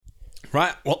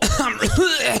Right, well,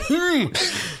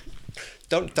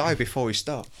 Don't die before we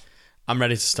start. I'm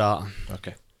ready to start.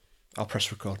 Okay. I'll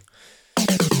press record.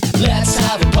 Let's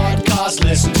have a podcast,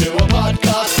 listen to a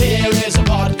podcast. Here is a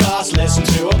podcast, listen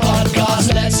to a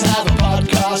podcast. Let's have a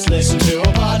podcast, listen to a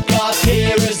podcast.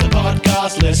 Here is the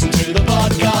podcast, listen to the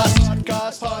podcast.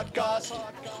 Podcast.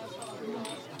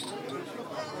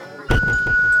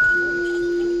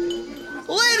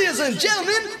 Ladies and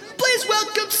gentlemen, please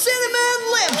welcome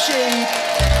Cinnamon Lampshade.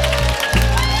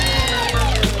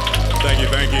 Thank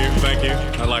you.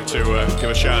 I'd like to give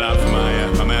a shout out for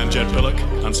my man Jed Pillock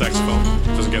on saxophone.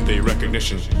 Doesn't get the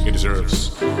recognition he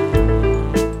deserves.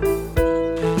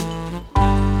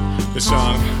 This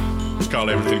song is called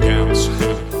Everything Counts.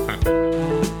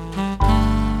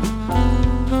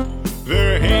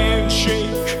 The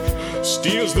handshake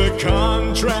steals the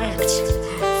contract.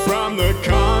 From the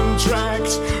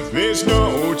contract, there's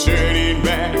no turning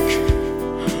back.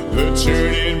 The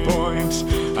turning point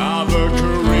of a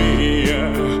career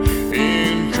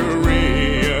in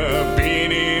Korea,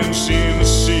 being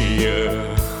insincere.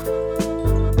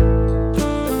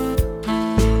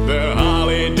 The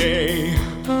holiday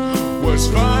was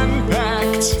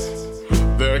fun-packed,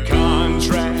 the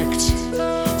contract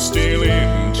still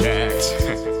intact.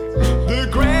 The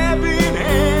grabbing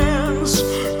hands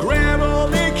grab all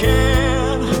they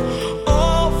can,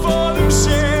 all for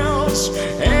themselves.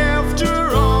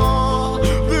 After all,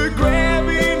 the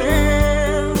grabbing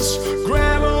hands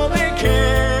grab all they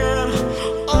can,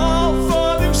 all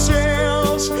for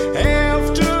themselves.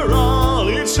 After all,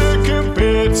 it's a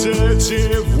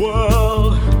competitive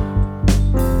world.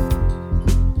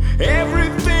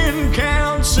 Everything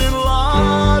counts in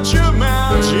large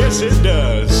amounts. Yes, it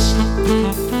does.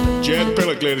 Jed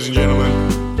Pillock, ladies and gentlemen.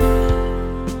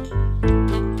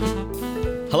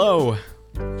 Hello,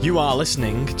 you are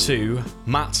listening to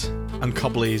Matt and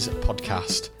Cobley's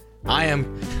podcast. I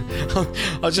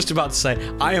was just about to say,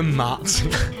 I am Matt.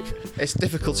 It's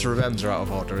difficult to remember out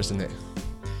of order, isn't it?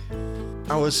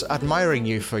 I was admiring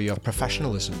you for your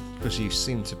professionalism, because you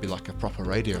seemed to be like a proper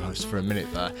radio host for a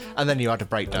minute there, and then you had a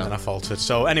breakdown. And I faltered.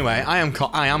 So anyway, I am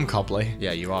Cobley.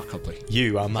 Yeah, you are Cobley.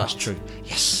 You are Matt. That's true.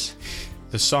 Yes.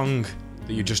 The song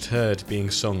that you just heard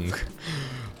being sung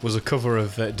was a cover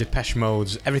of Depeche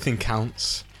Mode's Everything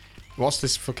Counts. What's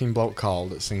this fucking bloke called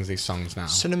that sings these songs now?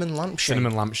 Cinnamon Lampshade.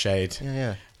 Cinnamon Lampshade.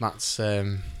 Yeah. Matt's...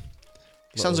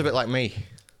 Sounds a bit like me.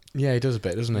 Yeah, he does a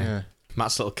bit, doesn't he? Yeah.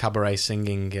 Matt's little cabaret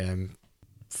singing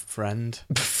friend.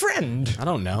 Friend? I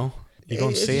don't know. You go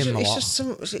and see him a lot.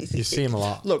 You see him a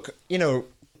lot. Look, you know,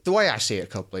 the way I see it,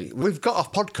 Cobley, we've got a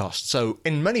podcast, so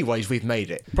in many ways we've made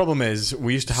it. Problem is,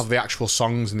 we used to have the actual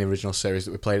songs in the original series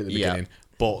that we played at the beginning,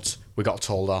 but we got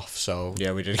told off, so...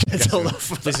 Yeah, we did get told off.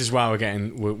 This is why we're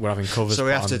having covers. So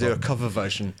we have to do a cover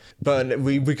version. But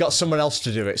we got someone else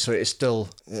to do it, so it's still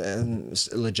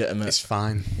it's legitimate. It's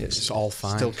fine. It's all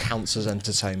fine. Still counts as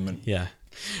entertainment. Yeah.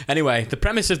 Anyway, the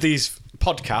premise of these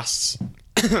podcasts,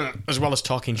 as well as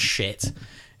talking shit,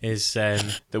 is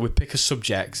that we pick a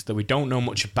subject that we don't know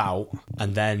much about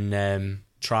and then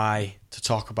try to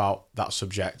talk about that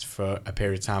subject for a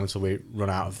period of time until we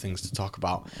run out of things to talk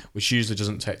about, which usually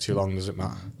doesn't take too long, does it,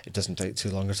 Matt? It doesn't take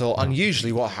too long at all. And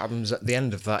usually what happens at the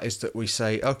end of that is that we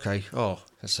say, okay,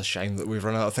 it's a shame that we've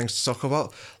run out of things to talk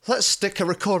about. Let's stick a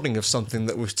recording of something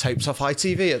that we've taped off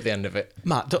ITV at the end of it.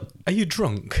 Matt, are you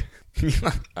drunk?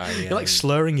 You're like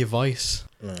slurring your voice.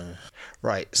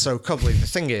 Right, so Cobley, the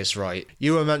thing is, right,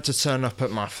 you were meant to turn up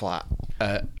at my flat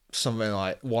at something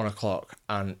like 1 o'clock,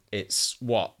 and it's,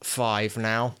 5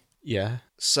 now? Yeah.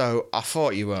 So I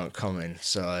thought you weren't coming,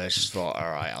 so I just thought, all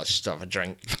right, I'll just have a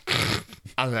drink.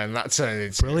 And then that turned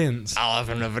into, Brilliant. I'll have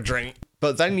another drink.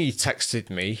 But then you texted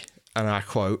me, and I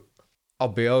quote, I'll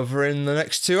be over in the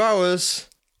next 2 hours.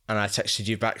 And I texted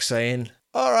you back saying,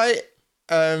 all right,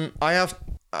 I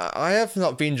have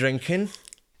not been drinking.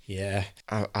 Yeah.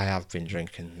 I have been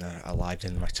drinking. I lied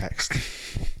in my text.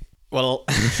 Well,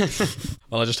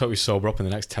 I just hope you sober up in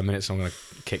the next 10 minutes. I'm going to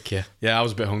kick you. Yeah, I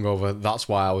was a bit hungover. That's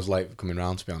why I was late coming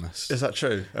round, to be honest. Is that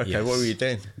true? Okay, Yes. What were you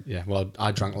doing? Yeah, well,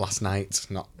 I drank last night,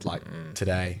 not like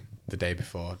today, the day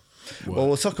before. Well,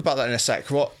 we'll talk about that in a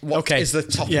sec. What is the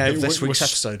topic of this week's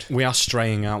episode? We are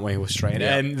straying, aren't we? We're straying.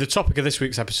 Yeah. The topic of this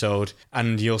week's episode,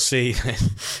 and you'll see,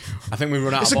 I think we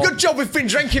run out It's of a good job we've been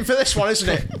drinking for this one, isn't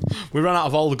it? We ran out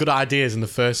of all the good ideas in the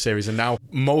first series, and now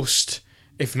most,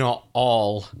 if not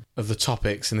all, of the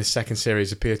topics in this second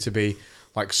series appear to be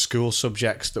like school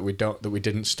subjects that we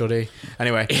didn't study.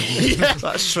 Anyway. Yeah,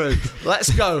 that's true. Let's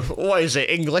go. What is it?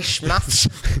 English, maths?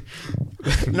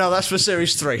 No, that's for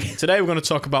series 3. Today we're going to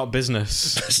talk about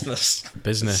business. Business.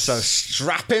 Business. So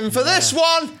strap in for this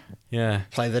one. Yeah.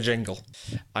 Play the jingle.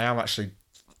 I am actually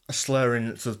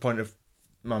slurring to the point of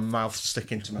my mouth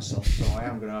sticking to myself, so I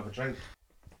am going to have a drink.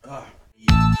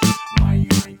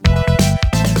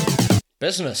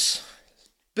 Business.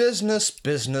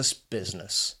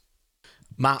 Business.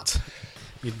 Matt,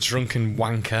 you drunken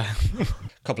wanker.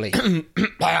 Cobbly.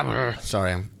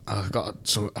 Sorry, I've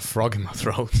got a frog in my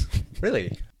throat.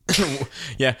 Really?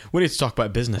 Yeah, we need to talk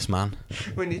about business, man.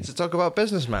 We need to talk about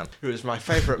Businessman, who is my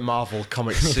favourite Marvel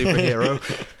comic superhero,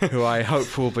 who I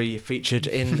hope will be featured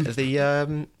in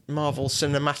the Marvel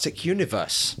Cinematic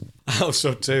Universe.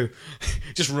 Also, too,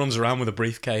 just runs around with a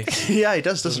briefcase. Yeah, he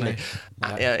doesn't he?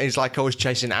 Yeah. He's like always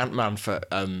chasing Ant-Man for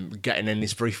getting in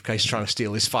his briefcase trying to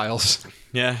steal his files.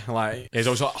 Yeah, like he's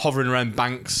always like hovering around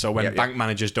banks. So when bank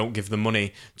managers don't give the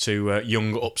money to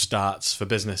young upstarts for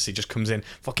business, he just comes in,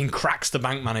 fucking cracks the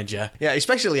bank manager. Yeah, he's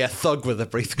basically a thug with a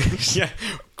briefcase. Yeah,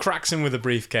 cracks him with a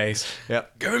briefcase. Yeah.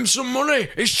 Give him some money.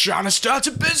 He's trying to start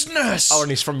a business. Oh,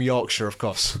 and he's from Yorkshire, of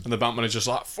course. And the bank manager's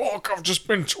like, fuck, I've just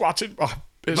been twatted by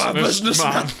Businessman.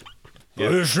 businessman.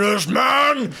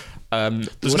 Businessman!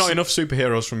 There's not enough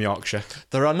superheroes from Yorkshire.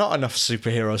 There are not enough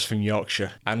superheroes from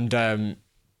Yorkshire. And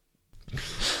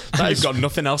You've got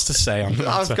nothing else to say on that.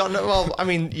 I've got no, well, I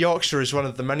mean, Yorkshire is one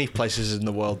of the many places in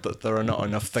the world that there are not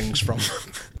enough things from.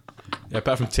 Yeah,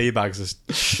 apart from tea bags, there's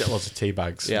shitloads of tea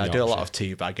bags. Yeah, I in do a lot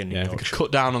Yorkshire. of teabagging in Yeah, they could Yorkshire.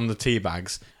 cut down on the tea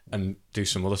bags and do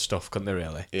some other stuff, couldn't they?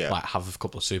 Really? Yeah. Like have a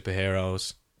couple of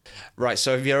superheroes. Right,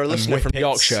 so if you're a listener from whippets.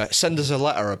 Yorkshire, send us a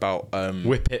letter about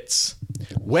Whippets,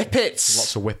 whippets.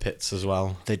 lots of whippets as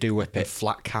well. They do whip And it.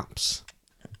 flat caps.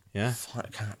 Yeah,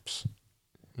 Flat caps.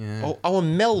 yeah. Oh, our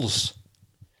mills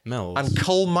Mills. and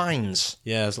coal mines.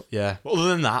 Yeah, yeah. But other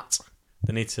than that,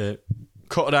 they need to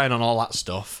cut down on all that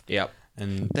stuff. Yep.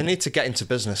 And They need to get into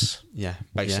business, yeah,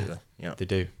 basically. yeah, Yeah. they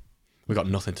do. We got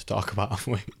nothing to talk about, have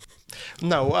we?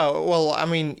 No, well, I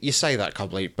mean, you say that,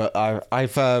 Cobley, but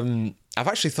I've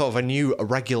actually thought of a new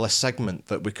regular segment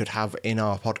that we could have in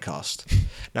our podcast.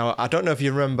 Now, I don't know if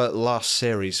you remember last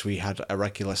series we had a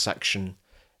regular segment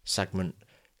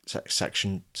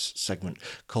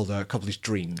called Cobley's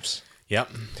Dreams, Yep.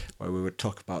 where we would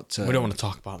talk about. We don't want to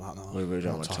talk about that now. We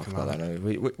don't want to talk about that.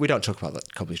 No, we don't talk about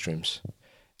that Cobley's Dreams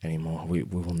anymore. We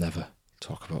will never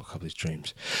talk about Cobley's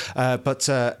Dreams. But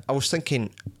I was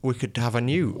thinking we could have a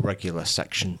new regular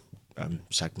section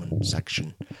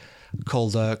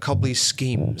called Cobley's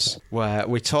Schemes, where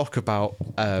we talk about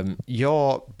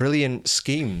your brilliant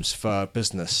schemes for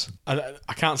business.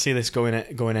 I can't see this going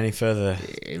any further.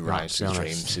 It rhymes to be with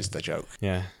honest. dreams is the joke.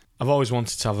 Yeah. I've always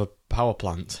wanted to have a power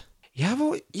plant.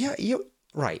 You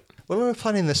right. When we were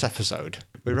planning this episode,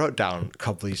 we wrote down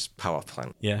Cobley's power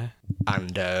plant, Yeah. and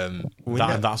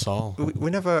That's all. we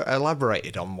never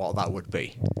elaborated on what that would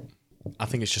be. I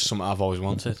think it's just something I've always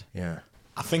wanted. Yeah.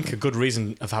 I think a good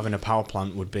reason of having a power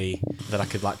plant would be that I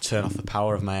could like turn off the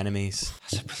power of my enemies.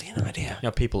 That's a brilliant idea. You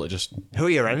know, people that just Who are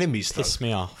your enemies, though? piss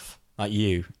me off, like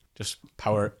you. Just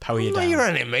power you I'm not down. your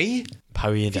enemy.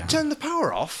 Power you down. Turn the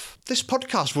power off. This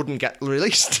podcast wouldn't get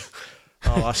released.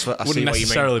 Oh, I see Wouldn't what you mean.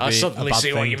 necessarily I be suddenly a bad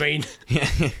see what thing. you mean.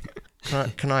 Yeah.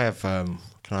 Can I have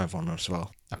one as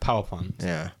well? A power plant.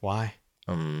 Yeah. Why?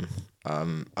 You're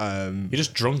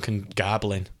just drunk and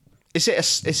garbling. Is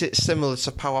it similar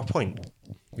to PowerPoint?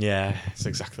 Yeah, it's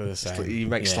exactly the same. You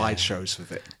make Yeah. slideshows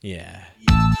with it. Yeah.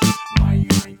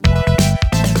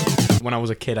 When I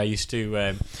was a kid, I used to.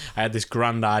 I had this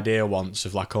grand idea once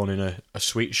of like owning a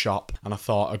sweet shop, and I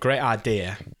thought a great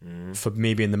idea for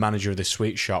me being the manager of this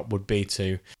sweet shop would be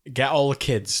to get all the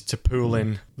kids to pool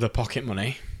in the pocket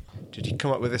money. Did you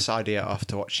come up with this idea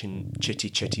after watching Chitty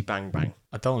Chitty Bang Bang?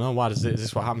 I don't know why. Is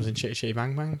this what happens in Chitty Chitty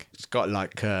Bang Bang? It's got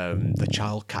like the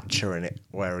child catcher in it,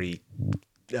 where he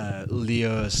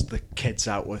lures the kids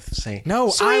out with saying,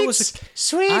 No, I was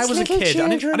a kid.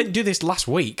 I children." didn't do this last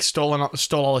week. Stole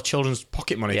all the children's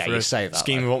pocket money Yeah, for you a say that,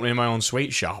 scheme like- of opening my own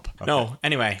sweet shop. No,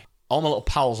 anyway, all my little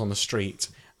pals on the street,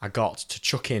 I got to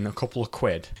chuck in a couple of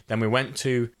quid. Then we went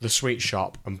to the sweet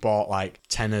shop and bought like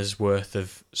tenner's worth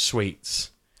of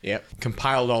sweets. Yep.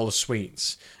 Compiled all the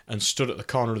sweets and stood at the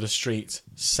corner of the street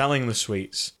selling the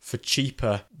sweets for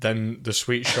cheaper than the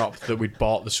sweet shop that we'd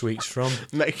bought the sweets from.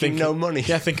 Making no money.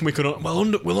 Yeah, thinking we could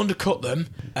we'll undercut them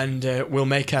and we'll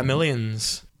make our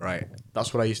millions. Right.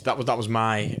 That's what I used. That was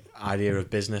my idea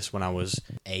of business when I was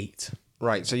 8.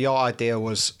 Right. So your idea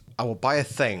was, I will buy a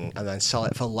thing and then sell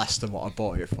it for less than what I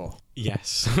bought it for.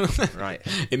 Yes. Right.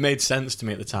 It made sense to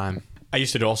me at the time. I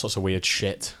used to do all sorts of weird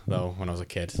shit though when I was a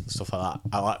kid, stuff like that.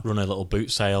 I like run a little boot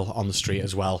sale on the street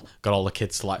as well. Got all the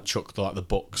kids to like chuck the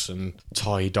books and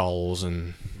toy dolls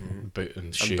and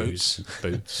shoes,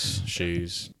 boots,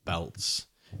 shoes, belts,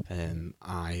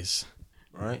 eyes,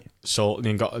 Right. sold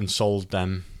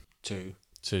them Two.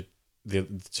 to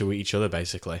each other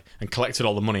basically, and collected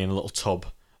all the money in a little tub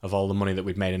of all the money that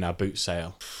we'd made in our boot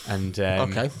sale. And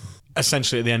Okay.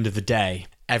 essentially at the end of the day,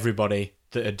 everybody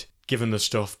that had given the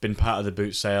stuff, been part of the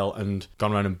boot sale, and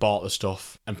gone around and bought the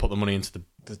stuff and put the money into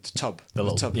The tub. the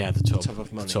little tub. yeah the tub, The tub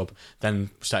of money. the tub, then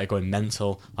started going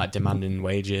mental, like demanding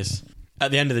wages.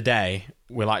 At the end of the day,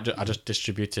 I just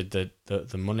distributed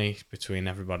the money between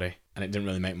everybody, and it didn't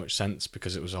really make much sense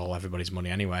because it was all everybody's money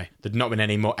anyway. There'd not been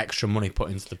any more extra money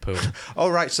put into the pool. Oh,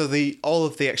 right. So all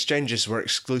of the exchanges were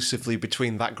exclusively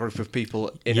between that group of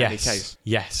people in any case.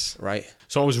 Yes. Right.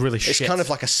 So I was really It's shit. kind of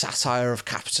like a satire of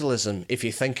capitalism, if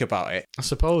you think about it. I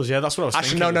suppose, yeah, that's what I was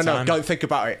Actually, thinking. no. at the time. Don't think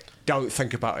about it. Don't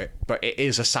think about it. But it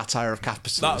is a satire of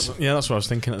capitalism. That's what I was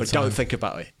thinking at the But time. don't think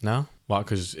about it. No? Why?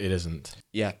 Because it isn't.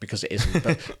 Yeah, because it isn't.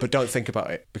 But don't think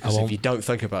about it. Because if won't. you don't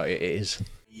think about it, it is.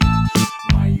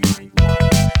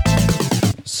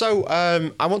 So,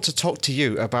 I want to talk to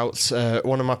you about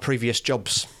one of my previous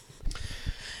jobs.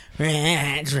 So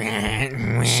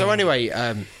anyway,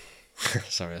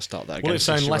 sorry, I'll start that again. Will it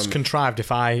sound less contrived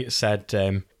if I said,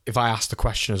 if I asked the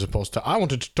question as opposed to, I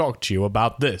wanted to talk to you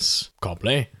about this,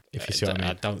 Cobley, if you see what I I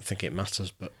mean? don't think it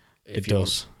matters, but It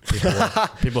does.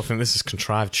 People think this is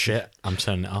contrived shit. I'm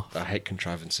turning it off. I hate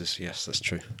contrivances. Yes, that's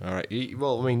true. All right.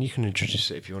 Well, I mean, you can introduce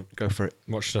it if you want. Go for it.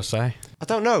 What should I say? I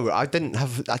don't know.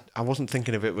 I wasn't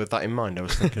thinking of it with that in mind. I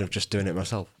was thinking of just doing it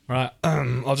myself. Right,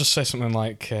 I'll just say something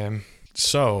like,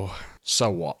 so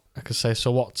what? I could say,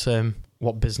 so what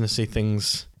businessy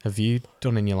things have you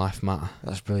done in your life, Matt?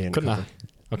 That's brilliant. Couldn't I? Cobley.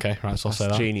 Okay, right, so I'll say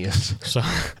That's that. genius.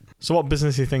 So what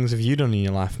businessy things have you done in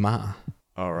your life, Matt?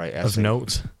 All right. Of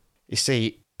note? You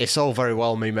see, it's all very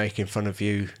well me making fun of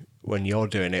you when you're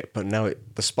doing it, but now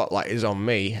the spotlight is on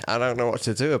me. I don't know what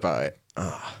to do about it.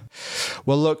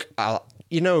 Well, look, I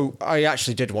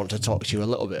actually did want to talk to you a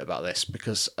little bit about this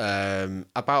because it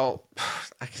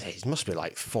must be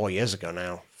like 4 years ago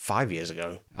now, 5 years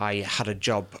ago, I had a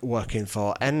job working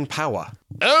for N-Power.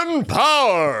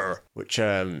 N-Power! Which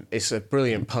is a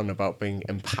brilliant pun about being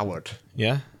empowered.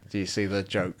 Yeah? Do you see the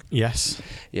joke? Yes.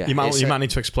 Yeah, You might it's need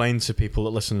to explain to people that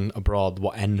listen abroad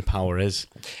what N-Power is.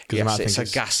 Yes, it's a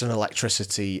gas and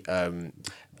electricity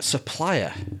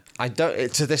supplier.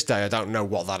 To this day I don't know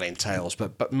what that entails,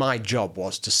 but my job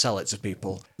was to sell it to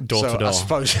people Door to door. I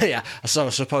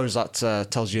suppose that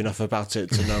tells you enough about it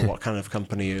to know what kind of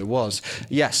company it was.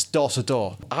 Yes, door to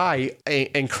door.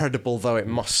 Incredible though it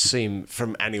must seem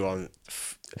from anyone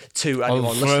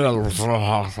listening.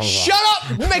 Shut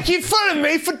up! Making fun of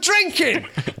me for drinking!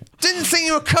 Didn't think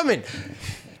you were coming.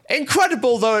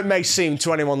 Incredible though it may seem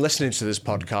to anyone listening to this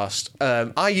podcast,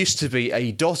 I used to be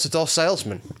a door-to-door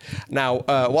salesman. Now,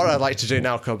 what I'd like to do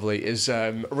now, Cobley, is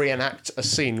reenact a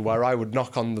scene where I would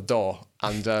knock on the door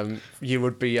and you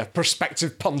would be a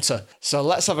prospective punter. So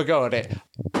let's have a go at it.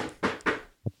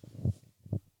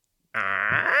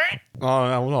 Oh,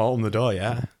 I'm not on the door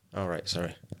yet. All right,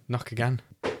 sorry. Knock again.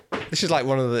 This is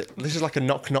like a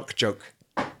knock-knock joke,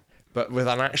 but with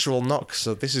an actual knock.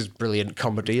 So this is brilliant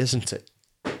comedy, isn't it?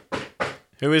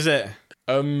 Who is it?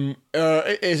 It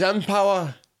is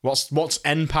N-Power. What's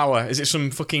N-Power? Is it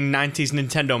some fucking 90s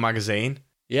Nintendo magazine?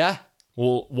 Yeah?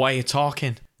 Well, why are you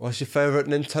talking? What's your favourite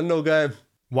Nintendo game?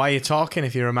 Why are you talking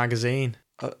if you're a magazine?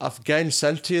 I've gained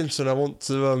sentience and I want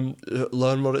to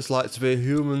learn what it's like to be a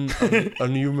human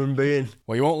human being.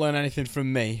 Well, you won't learn anything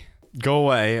from me. Go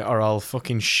away or I'll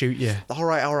fucking shoot you. All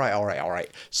right.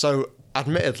 So,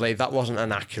 admittedly, that wasn't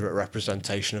an accurate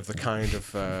representation of the kind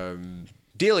of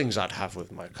dealings I'd have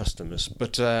with my customers,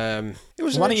 but it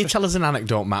was. Why don't you tell us an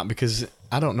anecdote, Matt? Because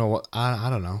I don't know what I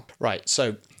don't know. Right.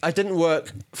 So I didn't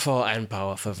work for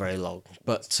N-Power for very long,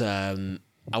 but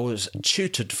I was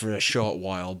tutored for a short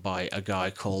while by a guy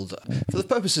called, for the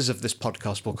purposes of this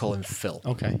podcast, we'll call him Phil.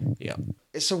 Okay. Yeah.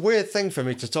 It's a weird thing for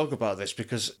me to talk about this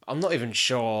because I'm not even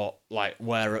sure, like,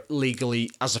 where legally,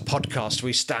 as a podcast,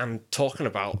 we stand talking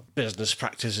about business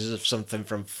practices of something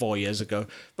from 4 years ago.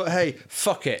 But hey,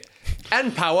 fuck it.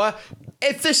 N-Power,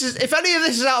 if any of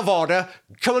this is out of order,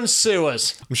 come and sue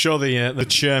us. I'm sure the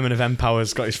chairman of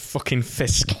N-Power's got his fucking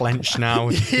fists clenched now,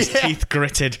 his teeth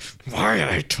gritted. Why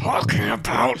are they talking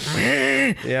about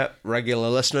me? Yeah, regular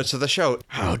listener to the show.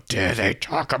 How dare they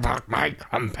talk about my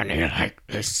company like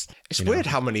this? It's weird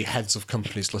how many heads of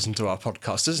companies listen to our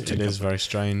podcast, isn't it? It is very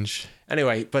strange.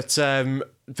 Anyway, but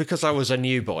because I was a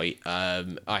new boy,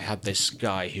 I had this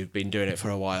guy who'd been doing it for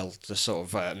a while to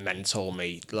sort of mentor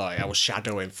me. Like I was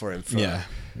shadowing for him for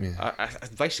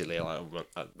basically like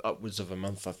upwards of a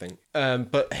month, I think.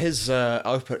 But his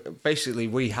basically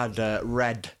we had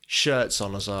red shirts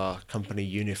on as our company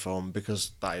uniform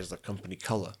because that is the company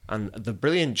colour. And the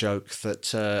brilliant joke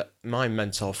that my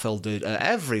mentor Phil did at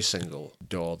every single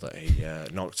door that he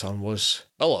knocked on was,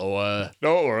 "Hello,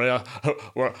 don't worry,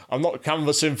 I'm not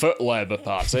canvassing for Labour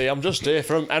Party, I'm just here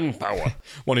from N-Power."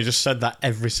 Well, he just said that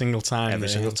every single time. Every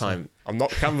single time. "I'm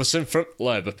not canvassing for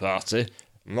Labour Party.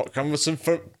 I'm not canvassing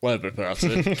for Labour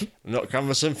Party. I'm not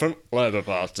canvassing for Labour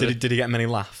Party." Did he get many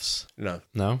laughs? No.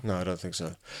 No? No, I don't think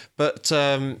so. But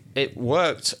it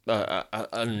worked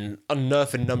an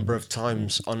unnerving number of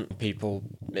times on people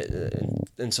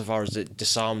insofar as it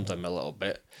disarmed them a little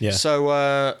bit. Yeah.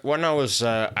 So when I was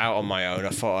out on my own, I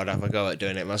thought I'd have a go at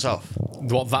doing it myself.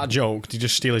 What, that joke? Did you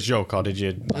just steal his joke, or did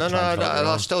you... No,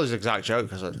 that's still his exact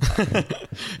joke.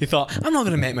 You thought, I'm not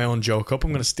going to make my own joke up,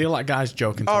 I'm going to steal that guy's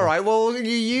joke. All right, well,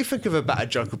 you think of a better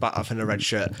joke about having a red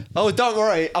shirt. "Oh, don't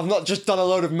worry, I've not just done a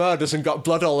load of murders and got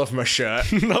blood all over my shirt."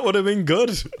 That would have been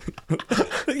good.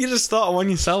 You just thought of one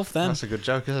yourself then. That's a good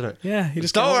joke, isn't it? Yeah, you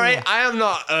just Don't came up worry, with I am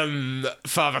not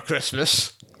Father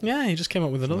Christmas. Yeah, you just came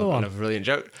up with another one. Another brilliant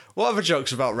joke. What other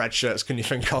jokes about red shirts can you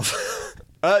think of?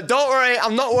 Don't worry,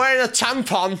 I'm not wearing a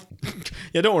tampon.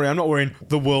 Yeah, don't worry, I'm not wearing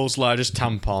the world's largest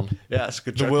tampon. Yeah, that's a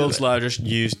good The joke. world's isn't it? largest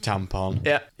used tampon.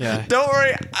 Yeah. Yeah. Don't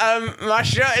worry, my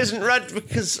shirt isn't red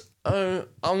because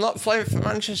I'm not playing for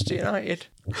Manchester United.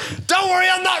 Don't worry,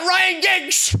 I'm not Ryan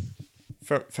Giggs!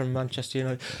 From Manchester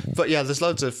United. But yeah, there's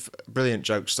loads of brilliant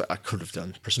jokes that I could have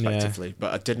done prospectively,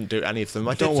 but I didn't do any of them.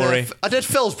 Don't worry. I did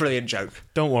Phil's brilliant joke.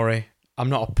 Don't worry, I'm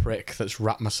not a prick that's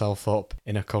wrapped myself up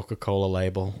in a Coca-Cola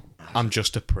label. I'm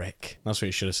just a prick. That's what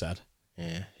you should have said.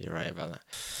 Yeah, you're right about that.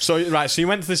 So you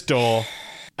went to this door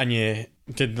and you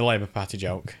did the Labour Party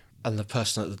joke. And the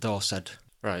person at the door said,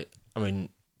 "Right, I mean,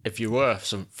 if you were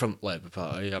from Labour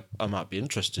Party, I might be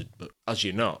interested, but as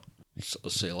you're not, so I'll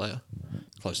see you later."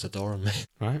 Closed the door on me.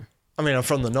 Right. I mean, I'm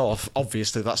from the north.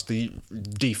 Obviously, that's the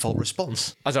default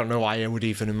response. I don't know why I would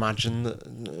even imagine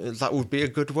that would be a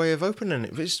good way of opening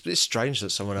it. It's strange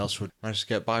that someone else would manage to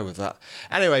get by with that.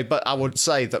 Anyway, but I would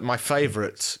say that my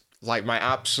favourite, like my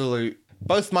absolute,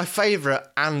 both my favourite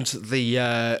and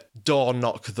the door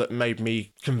knock that made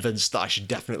me convinced that I should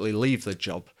definitely leave the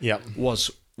job was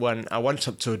when I went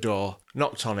up to a door,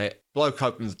 knocked on it, bloke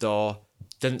opened the door,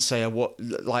 didn't say a word,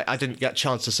 like I didn't get a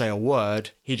chance to say a word.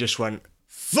 He just went,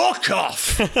 "Fuck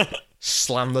off!"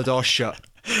 Slammed the door shut.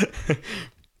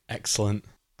 Excellent.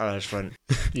 And I just went,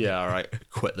 "Yeah, all right,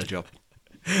 quit the job."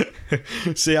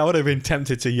 See, I would have been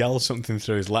tempted to yell something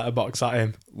through his letterbox at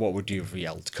him. What would you have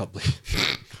yelled, Cobley?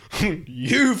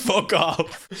 You fuck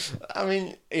off! I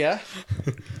mean, yeah.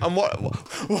 And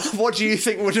what do you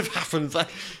think would have happened then?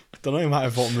 I don't know, he might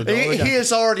have opened the door again. He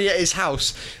is already at his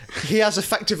house. He has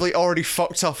effectively already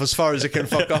fucked off as far as he can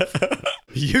fuck off.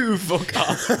 You fuck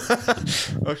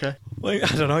off! Okay. Like,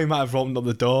 I don't know, he might have opened up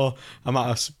the door. I might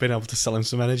have been able to sell him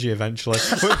some energy eventually.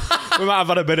 we might have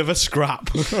had a bit of a scrap,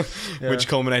 which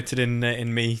culminated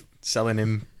in me selling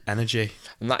him energy.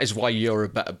 And that is why you're a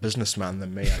better businessman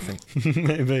than me, I think.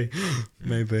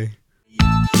 Maybe.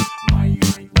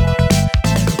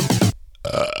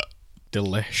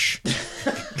 Delish.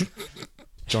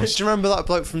 Do you remember that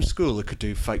bloke from school who could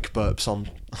do fake burps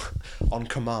on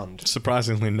command?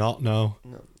 Surprisingly not, no.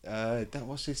 That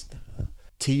was his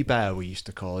T-Bear, we used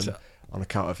to call him, on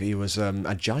account of he was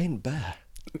a giant bear.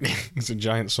 He's a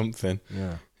giant something.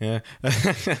 Yeah.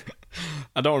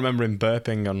 I don't remember him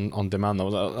burping on demand.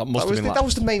 That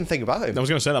was the main thing about him. I was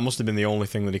going to say that must have been the only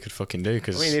thing that he could fucking do.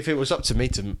 Cause... I mean, if it was up to me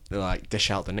to like dish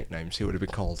out the nicknames, he would have been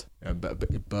called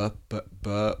Burpo.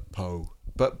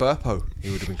 Burpo, he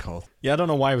would have been called. Yeah, I don't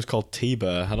know why he was called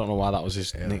T-Bear. I don't know why that was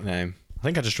his nickname. I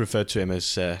think I just referred to him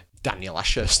as Daniel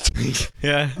Ashurst.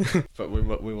 Yeah. But we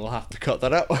will have to cut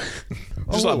that out.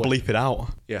 Just like bleep it out.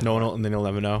 Yeah. No one, and then he'll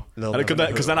never know.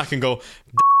 Because then I can go,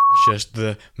 Ashurst,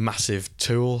 the massive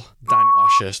tool. Daniel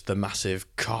Ashurst, the massive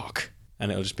cock.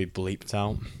 And it'll just be bleeped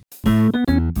out.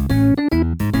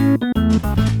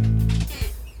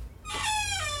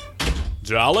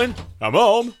 Darling, I'm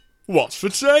home. What's for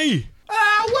tea?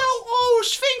 I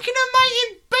was thinking of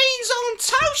making beans on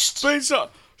toast. Beans on...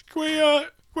 Can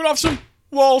we have some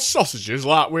wall sausages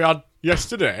like we had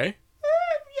yesterday?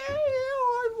 Yeah, all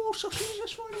right, wall sausages,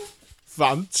 that's fine.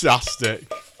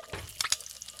 Fantastic.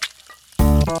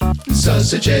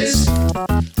 Sausages,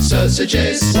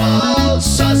 sausages, wall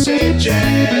sausages,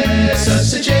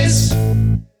 sausages.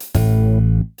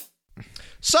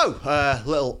 So,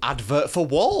 little advert for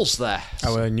Walls there.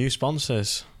 Our new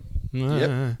sponsors.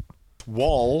 Yep.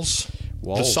 Walls, the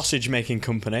Walls. sausage making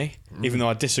company, even though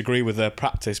I disagree with their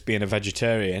practice being a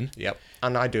vegetarian. Yep.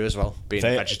 And I do as well, being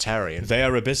a vegetarian. They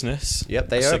are a business. Yep,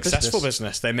 they a are a successful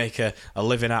business. They make a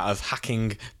living out of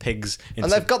hacking pigs into...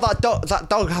 And they've got that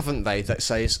dog, haven't they, that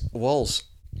says Walls.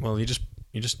 Well, you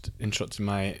just interrupted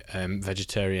my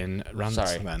vegetarian rant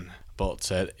then. But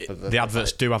the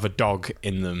adverts do have a dog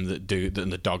in them and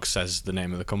the dog says the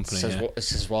name of the company. It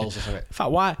says Walls, isn't it? In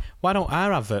fact, why don't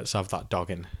our adverts have that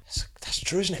dog in? That's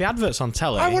true, isn't it? The adverts on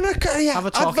telly I want to have a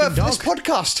talking advert dog. for this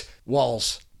podcast.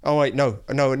 Walls. Oh wait, no.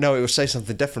 It would say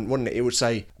something different, wouldn't it? It would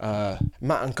say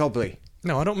Matt and Cobley.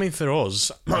 No, I don't mean for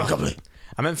us. Matt and Cobley.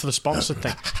 I meant for the sponsored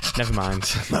thing. Never mind.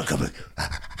 Matt and Cobley.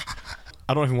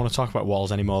 I don't even want to talk about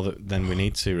Walls any more than we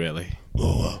need to, really.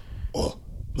 Matt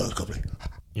and Cobley.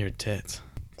 You're a tit.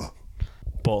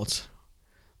 But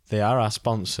they are our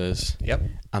sponsors. Yep.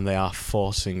 And they are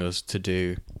forcing us to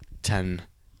do 10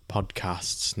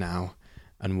 podcasts now.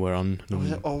 And we're on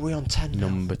Are we on 10 now?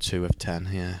 number 2 of 10,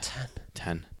 yeah. 10.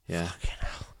 10, yeah. Fucking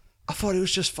hell. I thought it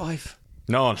was just 5.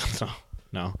 No.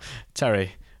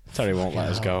 Terry won't let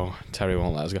us go. Terry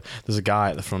won't let us go. There's a guy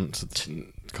at the front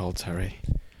called Terry.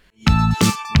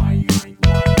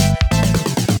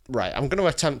 Right, I'm going to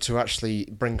attempt to actually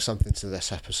bring something to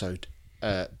this episode.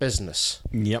 Business.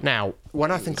 Yep. Now,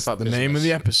 when I think about The business, name of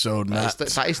the episode, Matt.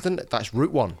 that's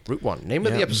route one. Route one. Name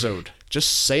of the Yep. episode.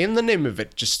 Just saying the name of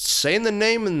it. Just saying the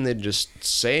name and then just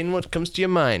saying what comes to your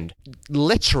mind.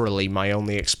 Literally, my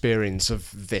only experience of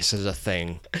this as a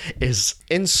thing is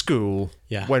in school.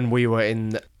 Yeah. When we were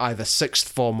in either sixth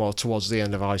form or towards the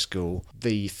end of high school,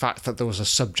 the fact that there was a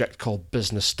subject called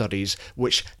business studies,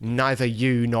 which neither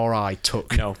you nor I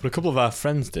took. No, but a couple of our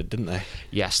friends did, didn't they?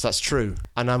 Yes, that's true.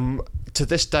 And to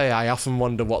this day, I often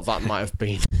wonder what that might have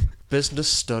been. Business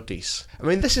studies. I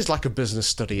mean, this is like a business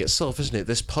study itself, isn't it?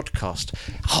 This podcast.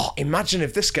 Oh, imagine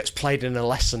if this gets played in a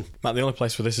lesson. Matt, the only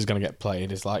place where this is going to get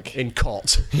played is like... In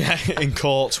court. Yeah, in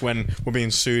court when we're being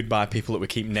sued by people that we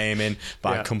keep naming,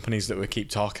 by Yeah. companies that we keep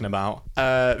talking about.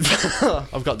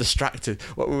 I've got distracted.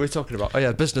 What were we talking about? Oh,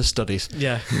 yeah, business studies.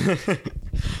 Yeah.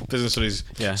 Business studies,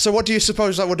 yeah. So what do you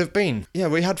suppose that would have been? Yeah,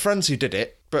 we had friends who did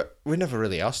it, but we never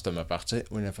really asked them about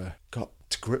it. We never got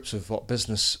to grips with what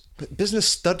business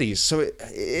studies. So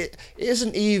it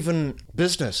isn't even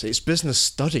business. It's business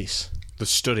studies. The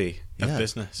study of Yeah,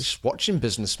 business. Just watching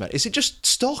businessmen. Is it just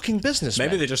stalking businessmen?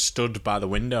 Maybe they just stood by the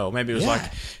window. Maybe it was Yeah.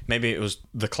 maybe it was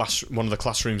one of the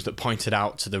classrooms that pointed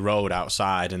out to the road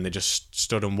outside, and they just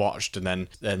stood and watched. And then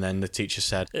the teacher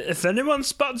said, If anyone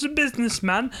spots a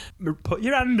businessman, put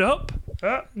your hand up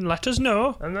and let us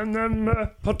know, and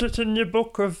then put it in your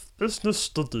book of business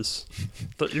studies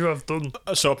that you have done.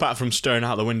 So apart from staring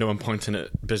out the window and pointing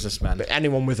at businessmen,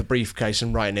 anyone with a briefcase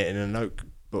and writing it in a notebook.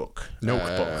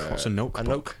 Notebook. What's a notebook? A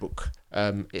notebook.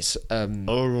 It's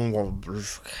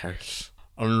briefcase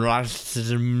and write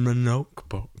it in a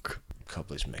notebook.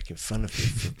 Cobley's making fun of you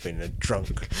for being a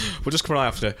drunk. We're just going to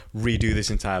have to redo this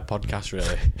entire podcast,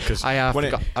 really, because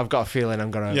I've got a feeling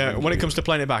I'm gonna. Yeah, when it comes to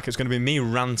playing it back, it's going to be me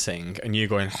ranting and you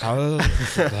going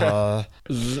for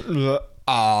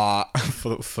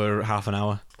half an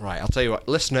hour. Right, I'll tell you what,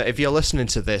 listener, if you're listening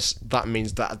to this, that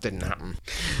means that didn't happen.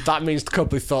 That means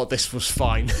Cobley thought this was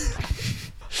fine.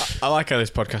 I like how this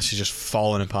podcast is just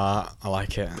falling apart. I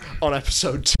like it. On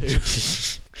episode 2.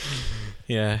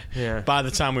 Yeah. Yeah. By the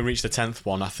time we reach the 10th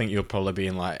one, I think you'll probably be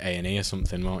in like A&E or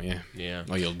something, won't you? Yeah.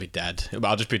 Or you'll be dead. But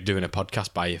I'll just be doing a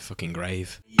podcast by your fucking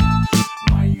grave.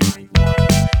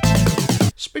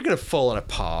 Speaking of falling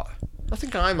apart, I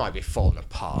think I might be falling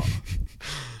apart.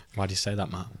 Why do you say that,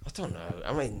 Matt? I don't know.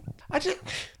 I mean, I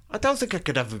don't think I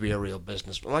could ever be a real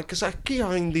businessman. Like, because I keep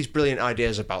having these brilliant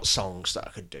ideas about songs that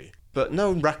I could do, but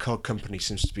no record company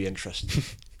seems to be interested.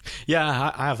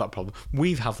 Yeah, I have that problem.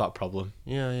 We have that problem.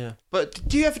 Yeah. But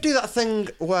do you ever do that thing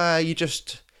where you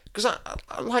just... Because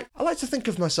I like to think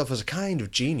of myself as a kind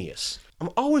of genius. I'm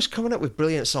always coming up with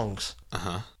brilliant songs.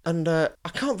 Uh-huh. And I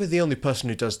can't be the only person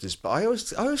who does this, but I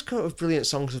always come up with brilliant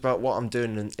songs about what I'm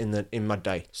doing in my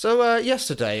day. So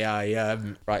yesterday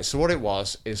so what it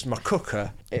was is my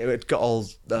cooker, it had got all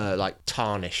like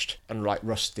tarnished and like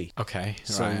rusty. Okay.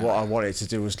 So right. what I wanted to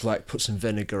do was like put some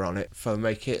vinegar on it for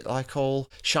make it like all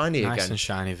shiny Nice again. and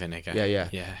shiny vinegar. Yeah.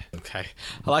 Yeah, okay.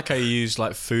 I like how you use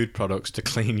like food products to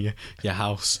clean your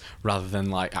house rather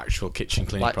than like actual kitchen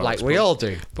cleaning products. Like we all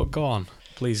do. But go on.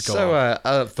 Please go So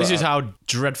on. This is how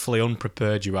dreadfully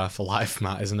unprepared you are for life,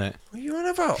 Matt, isn't it? what are you on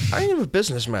about? I am a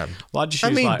businessman. Well, I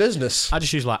mean like, business. I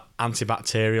just use like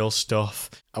antibacterial stuff.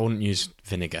 I wouldn't use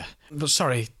vinegar. But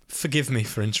sorry, Forgive me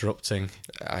for interrupting.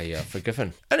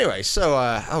 Forgiven. Anyway, so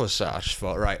I just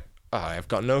thought, right, I've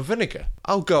got no vinegar.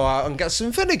 I'll go out and get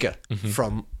some vinegar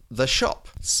from the shop.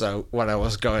 So when I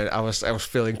was going, I was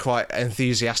feeling quite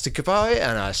enthusiastic about it,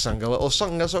 and I sang a little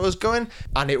song as I was going,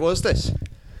 and it was this.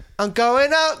 I'm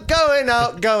going out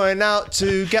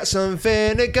to get some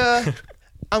vinegar.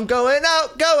 I'm going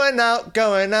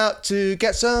out to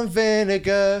get some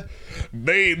vinegar.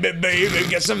 Baby,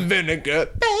 get some vinegar.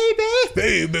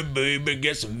 Baby,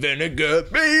 get some vinegar.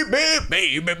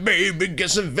 Baby, get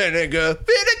some vinegar.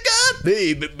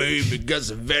 Baby, get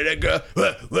some vinegar.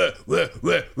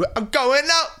 I'm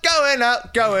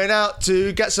going out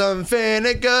to get some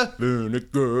vinegar.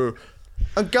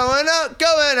 I'm going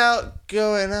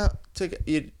out to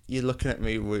get... You're looking at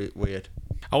me weird.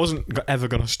 I wasn't ever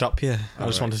going to stop you. I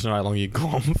just wanted to know how long you'd go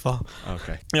on for.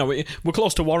 Okay. You know, we're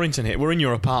close to Warrington here. We're in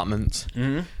your apartment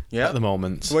at the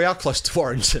moment. We are close to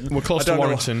Warrington. We're close to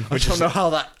Warrington. I don't know how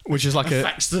that which is like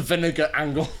affects the vinegar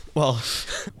angle. Well,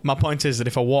 my point is that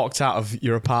if I walked out of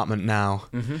your apartment now,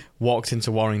 walked into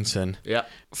Warrington,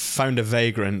 found a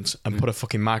vagrant and put a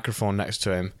fucking microphone next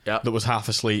to him that was half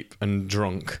asleep and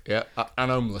drunk. Yeah,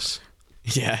 and homeless.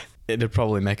 Yeah. It'd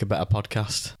probably make a better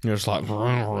podcast. You're just like...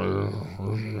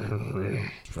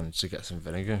 Trying to get some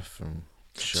vinegar from...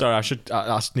 Sorry, I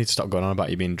need to stop going on about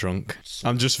you being drunk.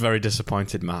 I'm just very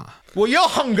disappointed, Matt. Well, you're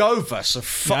hungover, so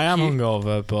fuck I am you.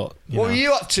 hungover, but... What were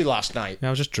you up to last night? I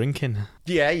was just drinking.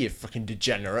 Yeah, you fucking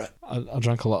degenerate. I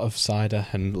drank a lot of cider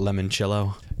and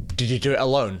limoncello. Did you do it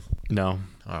alone? No,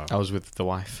 Oh. I was with the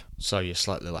wife. So you're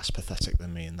slightly less pathetic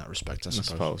than me in that respect, I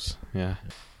suppose. Yeah.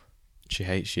 She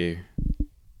hates you.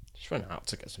 Just went out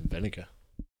to get some vinegar.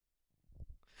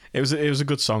 It was a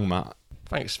good song, Matt.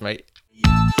 Thanks, mate.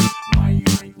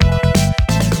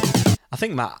 I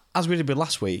think, Matt, as we did with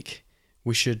last week,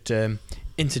 we should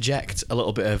interject a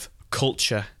little bit of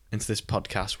culture into this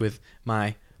podcast with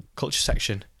my culture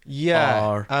section. Yeah.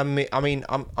 Or- I mean,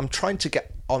 I'm trying to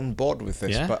get on board with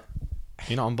this, Yeah? but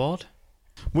You're not on board?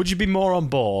 Would you be more on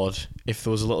board if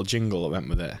there was a little jingle that went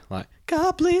with it? Like,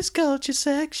 Copley's culture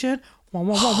section. Wah,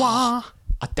 wah, wah, wah.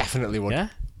 I definitely would. Yeah?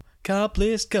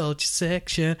 Copley's culture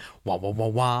section. Wah, wah, wah,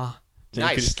 wah.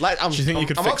 Nice. Do you think you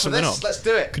could I'm fix up for something this. up? Let's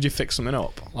do it. Could you fix something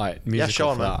up? Like, musical Yeah,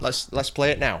 sure, for man. that? Let's play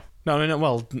it now. No.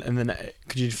 Well, and then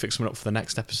could you fix something up for the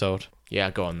next episode? Yeah,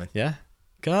 go on then. Yeah?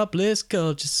 Copley's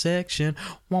culture section.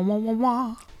 Wah, wah, wah,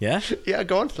 wah. Yeah? Yeah,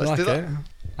 go on. Let's do that.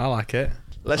 I like it.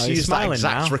 Let's Oh, you're use that smiling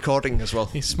exact now. recording as well.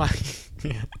 You're smiling.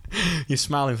 Yeah. You're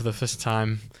smiling for the first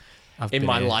time I've In been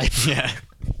my here. life. Yeah.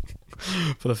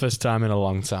 For the first time in a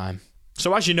long time.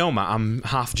 So as you know, Matt, I'm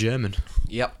half German.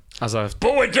 Yep. As I've...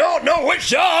 But we don't know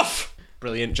which half.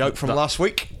 Brilliant joke from last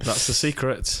week. That's the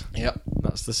secret. Yep.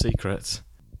 That's the secret.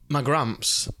 My Grandpa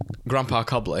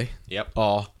Cobley, Yep.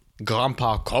 or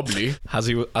Grandpa Cobley, as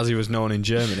he was known in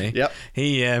Germany. Yep.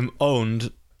 He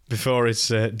owned, before his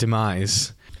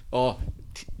demise, Or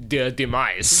the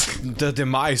demise. the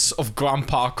demise of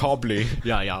Grandpa Cobley.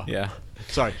 Yeah. Yeah.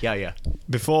 Sorry. Yeah.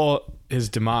 Before his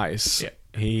demise, Yeah.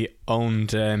 he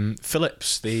owned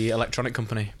Philips, the electronic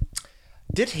company.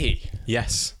 Did he?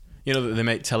 Yes. You know that they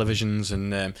make televisions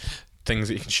and things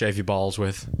that you can shave your balls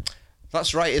with.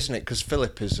 That's right, isn't it? Because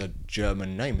Philip is a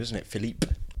German name, isn't it? Philippe.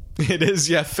 It is,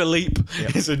 yeah. Philippe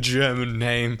is a German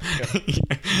name.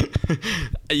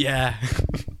 Yeah.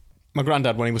 My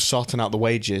granddad, when he was sorting out the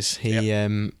wages, he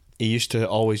used to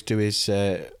always do his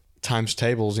times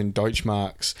tables in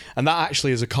Deutschmarks, and that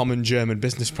actually is a common German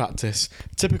business practice,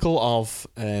 typical of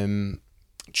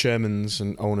chairmans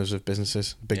and owners of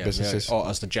businesses, big businesses. Or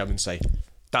as the Germans say,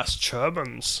 Das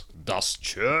Germans. Das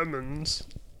Germans.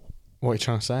 What are you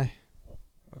trying to say?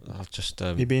 I've just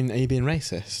Are you being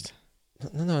racist?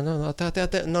 no,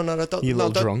 don't. You no,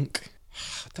 little don't, drunk.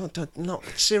 Don't, no,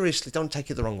 seriously, don't take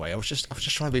it the wrong way. I was just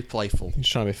trying to be playful. You're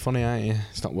just trying to be funny, aren't you?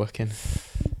 It's not working.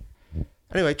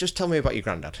 Anyway, just tell me about your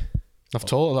granddad. I've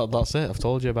told that's it. I've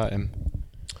told you about him.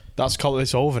 That's called.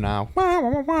 It's over now.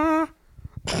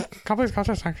 Copley's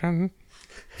culture section.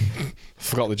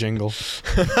 Forgot the jingle.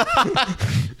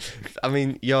 I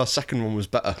mean, your second one was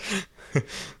better.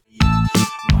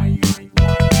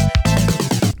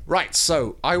 Right,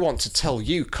 so I want to tell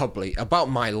you, Cobley, about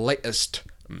my latest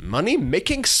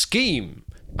money-making scheme.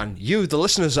 And you, the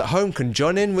listeners at home, can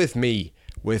join in with me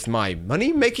with my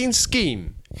money-making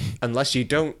scheme. Unless you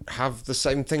don't have the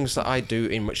same things that I do,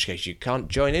 in which case you can't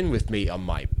join in with me on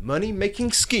my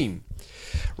money-making scheme.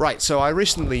 Right, so I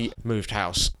recently moved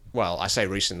house. Well, I say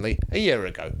recently, a year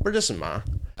ago, but it doesn't matter.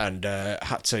 And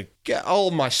had to get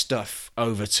all my stuff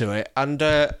over to it. And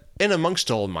in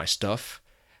amongst all my stuff,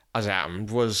 as it happened,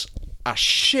 was a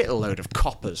shitload of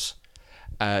coppers.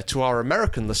 To our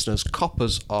American listeners,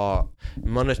 coppers are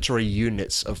monetary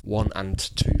units of 1 and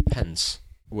 2 pence,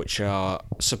 which are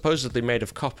supposedly made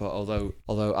of copper, although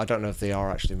I don't know if they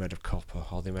are actually made of copper.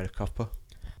 Are they made of copper?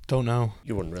 Don't know.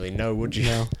 You wouldn't really know, would you?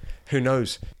 No. Who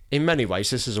knows? In many ways,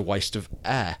 this is a waste of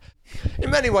air. In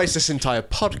many ways, this entire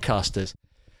podcast is.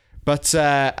 But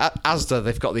at Asda,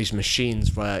 they've got these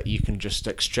machines where you can just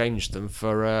exchange them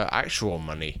for actual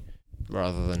money,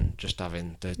 rather than just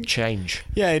having the change.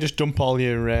 Yeah, you just dump all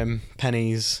your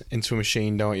pennies into a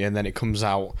machine, don't you? And then it comes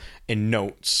out in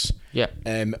notes. Yeah.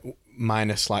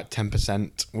 Minus like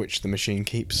 10%, which the machine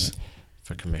keeps.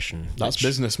 For commission. That's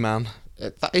business, man.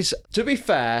 That is, to be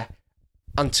fair,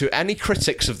 and to any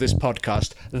critics of this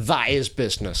podcast, that is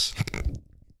business.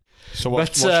 So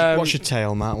what's your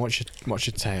tale, Matt? What's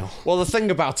your tale? Well, the thing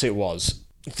about it was,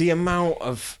 the amount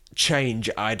of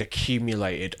change I'd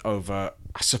accumulated over,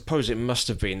 I suppose it must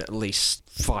have been at least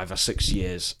 5 or 6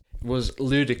 years, was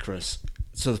ludicrous,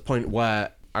 to the point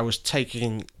where I was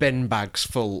taking bin bags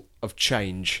full of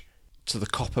change to the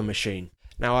copper machine.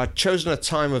 Now, I'd chosen a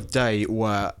time of day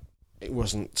where it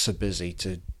wasn't so busy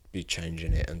to be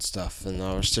changing it and stuff, and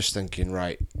I was just thinking,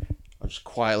 right, I'll just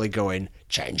quietly go in,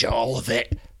 change all of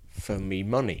it for me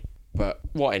money. But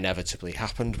what inevitably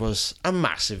happened was a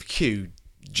massive queue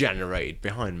generated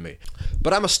behind me.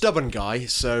 But I'm a stubborn guy,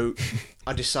 so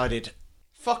I decided,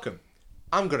 fuck 'em.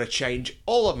 I'm going to change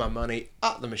all of my money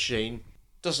at the machine.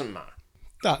 Doesn't matter.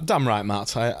 Damn right,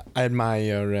 Matt. I admire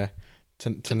your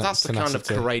tenacity. That's the kind of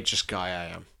courageous guy I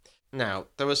am. Now,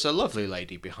 there was a lovely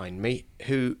lady behind me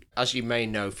who, as you may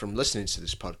know from listening to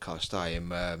this podcast, I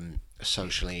am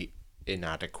socially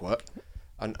inadequate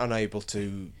and unable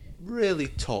to really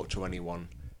talk to anyone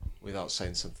without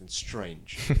saying something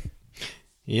strange.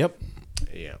 Yep.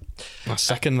 Yeah. I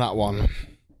second that one.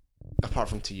 Apart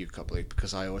from to you, Copley,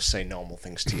 because I always say normal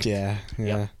things to you.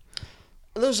 Yeah.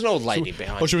 There was an old lady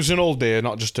behind me. She was an old dear,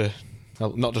 not just a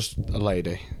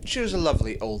lady. She was a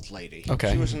lovely old lady.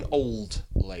 Okay. She was an old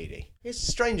lady. It's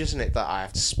strange, isn't it, that I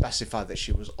have to specify that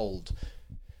she was old.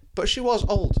 But she was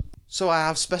old, so I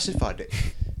have specified it.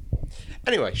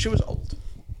 Anyway, she was old.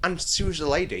 And she was a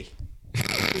lady.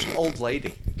 She was an old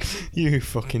lady. You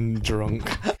fucking drunk.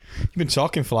 You've been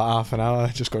talking for like half an hour,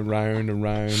 just going round and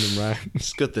round and round.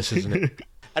 It's good, this, isn't it?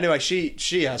 Anyway, she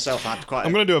herself had quite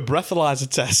I'm going to do a breathalyzer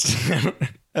test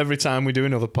every time we do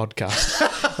another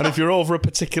podcast. And if you're over a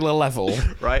particular level,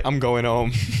 right, I'm going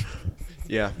home.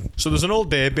 Yeah. So there's an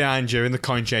old day behind you in the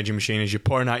coin changing machine as you're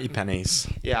pouring out your pennies.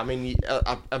 Yeah, I mean,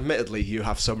 admittedly, you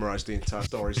have summarised the entire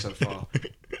story so far.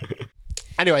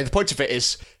 Anyway, the point of it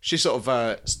is, she sort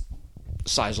of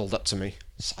sizzled up to me.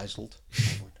 Sizzled?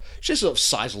 She sort of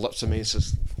sizzled up to me and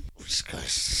says, "It's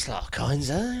got a lot of coins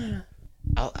there.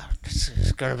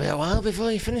 It's going to be a while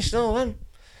before you finish all then."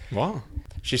 What?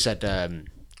 She said,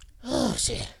 "Oh,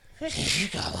 dear, you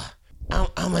got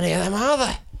that. How many of them are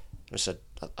there?" I said,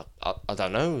 I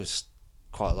don't know. It's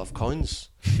quite a lot of coins.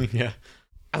 Yeah.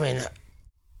 I mean,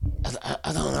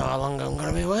 I don't know how long I'm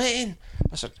going to be waiting.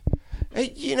 I said,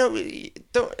 "Hey,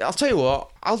 I'll tell you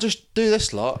what, I'll just do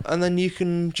this lot and then you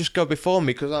can just go before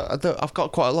me because I've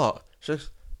got quite a lot." She says,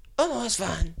 "Oh, no, that's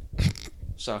fine."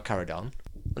 So I carried on,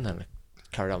 and then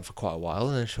I carried on for quite a while,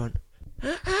 and then she went,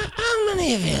 how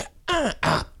many of you,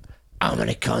 how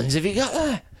many coins have you got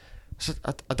there?" I said,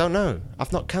 I don't know.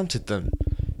 I've not counted them.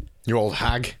 You old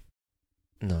hag.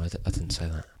 No, I didn't say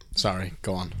that. Sorry,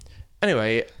 go on.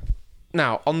 Anyway,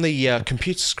 now, on the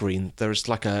computer screen, there's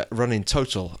like a running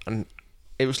total, and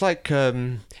it was like,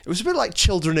 it was a bit like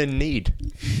Children in Need.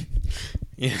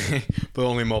 Yeah, but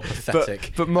only more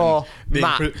pathetic. But more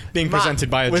being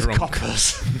presented by a with drunk.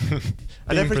 coppers.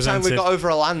 And every time we presented. got over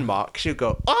a landmark, she'd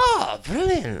go, "Oh,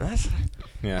 brilliant,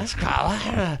 Yeah. that's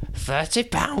got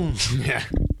 £30. Yeah.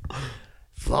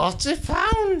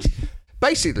 £40.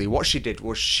 Basically, what she did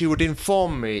was she would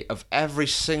inform me of every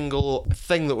single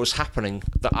thing that was happening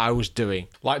that I was doing.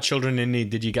 Like Children in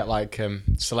Need, did you get like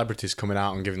celebrities coming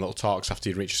out and giving little talks after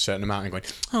you'd reached a certain amount and going,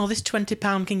 "Oh, this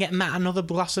 £20 can get Matt another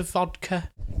glass of vodka"?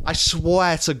 I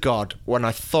swear to God, when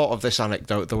I thought of this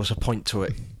anecdote, there was a point to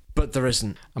it. But there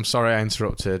isn't. I'm sorry I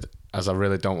interrupted, as I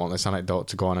really don't want this anecdote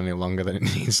to go on any longer than it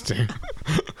needs to.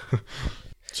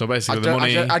 So basically, the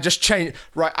money. I just changed.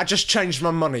 Right, I just changed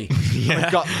my money.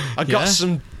 Yeah. I got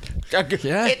some.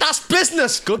 Yeah. That's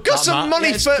business. Got some Matt. money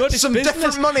Yeah, it's for good, it's some business.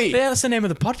 different money. Yeah, that's the name of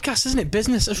the podcast, isn't it?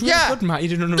 Business. That's really good, Matt. You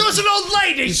didn't. There was an old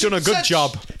lady. He's done a good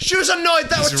job. She was annoyed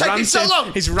that He's was taking so ranting.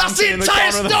 long. He's That's the ranting in the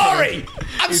entire corner of the story.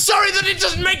 I'm sorry that it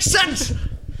doesn't make sense.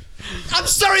 I'm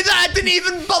sorry that I didn't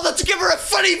even bother to give her a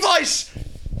funny voice.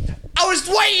 I was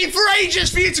waiting for ages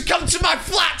for you to come to my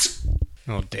flat.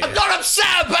 Oh dear. I got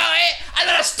upset about it, and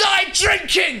then I started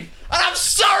drinking, and I'm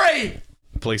sorry.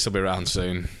 Police will be around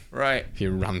soon Right. if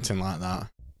you're ranting like that.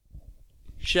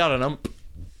 Shut an ump.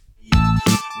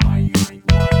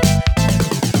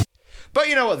 But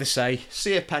you know what they say: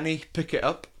 see a penny, pick it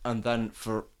up, and then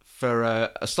for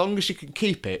as long as you can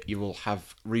keep it, you will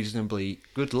have reasonably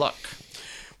good luck.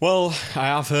 Well, I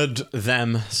have heard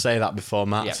them say that before,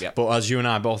 Matt. Yep. But as you and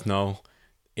I both know,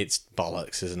 it's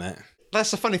bollocks, isn't it?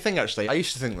 That's a funny thing, actually. I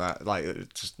used to think that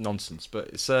it's just nonsense, but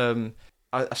it's I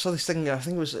saw this thing. I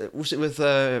think it was with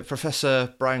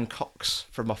Professor Brian Cox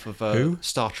from off of Who?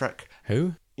 Star Trek.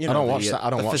 Who? You I know, don't watch that. I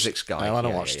don't the watch physics guy. I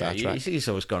don't watch Star Trek. He's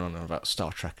always going on about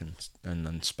Star Trek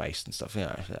and space and stuff.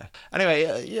 Yeah.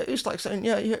 Anyway, he was like saying,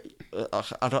 I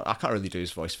can't really do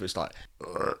his voice, but it's like,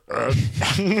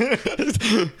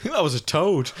 That was a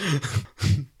toad.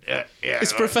 yeah.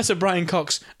 Is Professor Brian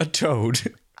Cox a toad?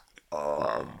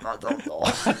 I don't know.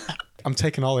 I'm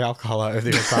taking all the alcohol out of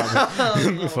the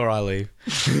apartment before I leave.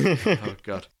 Oh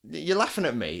God, you're laughing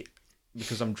at me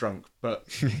because I'm drunk, but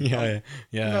Yeah.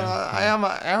 I am.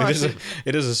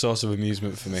 It is a source of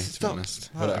amusement for me, to be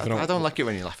honest. But if I don't like it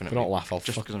when you're laughing at If me. I don't laugh, I'll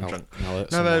just because I'm drunk. I'll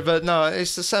hurt No, someone. but no,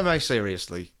 it's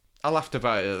semi-seriously. I laughed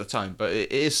about it at the time, but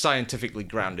it is scientifically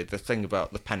grounded. The thing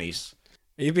about the pennies.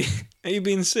 Are you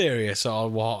being serious or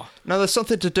what? No, there's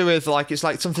something to do with it's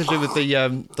like something to do with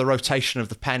the rotation of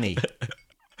the penny.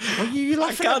 Well, you I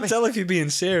laughing at can't me? tell if you're being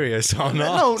serious or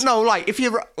not. No. Like if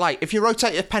you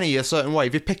rotate a penny a certain way,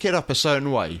 if you pick it up a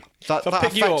certain way, that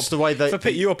affects the way that. If I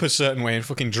pick you up a certain way and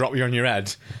fucking drop you on your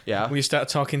head, Yeah. will you start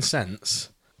talking sense?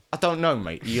 I don't know,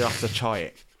 mate. You have to try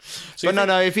it. So But no.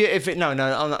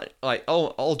 I'm not, like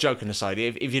all joking aside,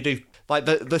 if you do like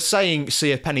the saying,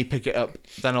 "See a penny, pick it up,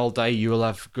 then all day you will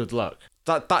have good luck."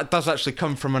 That does actually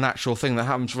come from an actual thing that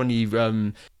happens when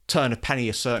you turn a penny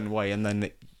a certain way, and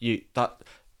then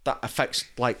that affects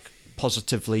like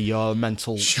positively your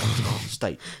mental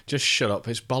state. Just shut up.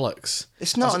 It's bollocks.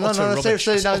 It's not. That's utter No. rubbish.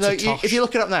 Seriously, That's no. utter tosh. If you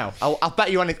look it up now, I'll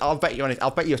bet you anything. I'll bet you anything.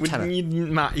 I'll bet you a tenner.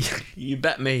 Matt, you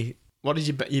bet me. What did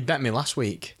you bet? You bet me last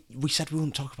week. We said we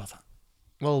wouldn't talk about that.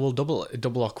 Well, we'll double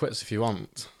or quits if you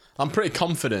want. I'm pretty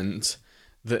confident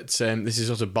that this is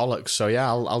utter bollocks. So yeah,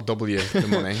 I'll double you the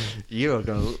money. You are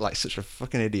going to look like such a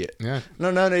fucking idiot. Yeah. No.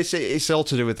 It's all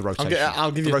to do with the rotation.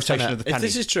 I'll give the you rotation a tenner. of the If penny.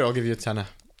 this is true, I'll give you a tenner.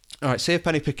 All right, see a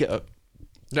penny, pick it up.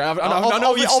 Yeah, I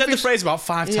know you've said the phrase about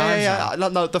 5 times. Yeah.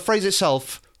 No, the phrase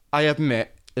itself, I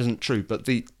admit, isn't true. But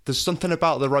there's something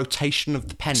about the rotation of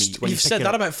the penny. When You've you pick said it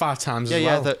that up. about 5 times Yeah, as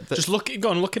yeah, well. the- Just go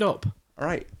and look it up. All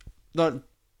right. No,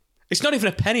 It's not even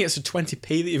a penny, it's a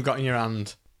 20p that you've got in your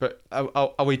hand. but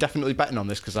are we definitely betting on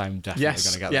this? Because I'm definitely going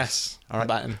to get yes. this. All right.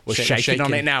 Betting. We're shaking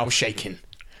on it now. We're shaking.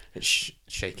 It's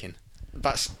shaking.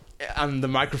 And the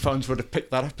microphones would have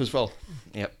picked that up as well.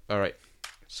 Yep. All right.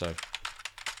 So,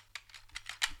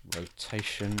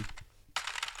 rotation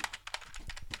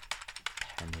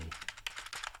penny.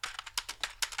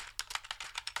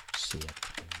 See a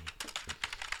penny.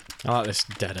 I like this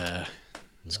dead air.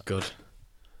 It's good.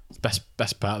 It's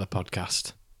best part of the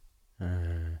podcast.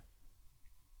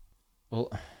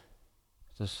 Well,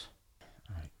 this.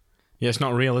 Yeah, it's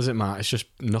not real, is it, Matt? It's just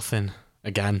nothing.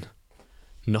 Again.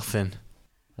 Nothing.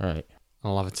 All right.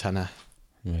 I'll have a tenner.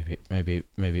 Maybe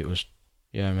it was.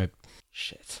 Yeah, maybe.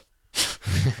 Shit.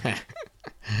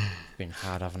 Been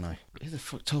hard, haven't I? Who the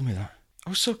fuck told me that? I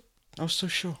was so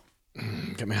sure.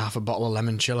 Get me half a bottle of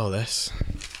limoncello, this.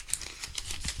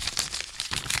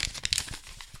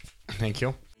 Thank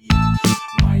you.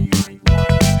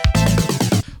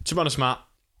 To be honest, Matt,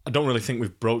 I don't really think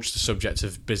we've broached the subject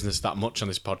of business that much on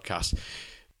this podcast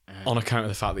on account of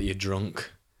the fact that you're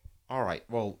drunk. All right.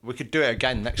 Well, we could do it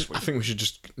again next I week. think we should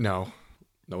just... No,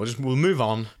 we'll move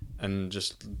on and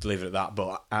just leave it at that,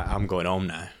 but I'm going home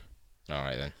now. All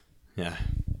right then. Yeah.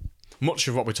 Much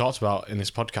of what we talked about in this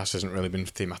podcast hasn't really been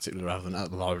thematically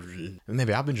relevant.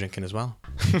 Maybe I've been drinking as well.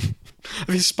 Have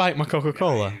you spiked my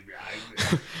Coca-Cola?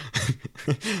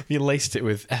 Have you laced it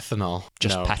with ethanol?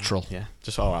 Just No. petrol. Yeah.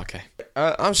 Just okay.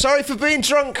 I'm sorry for being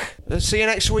drunk. See you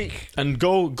next week. And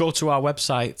go to our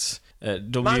website.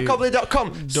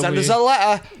 Mattandcobley.com. Send us a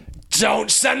letter. Don't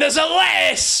send us a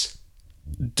lettuce.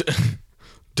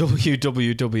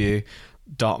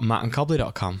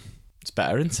 www.mattandcobley.com. It's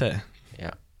better, isn't it?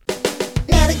 Yeah.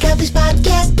 Matt and Cobley's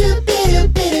podcast,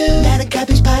 doo-be-doo-be-doo. Matt and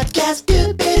Cobley's podcast,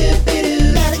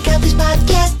 doo-be-doo-be-doo. Matt and Cobley's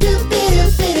podcast.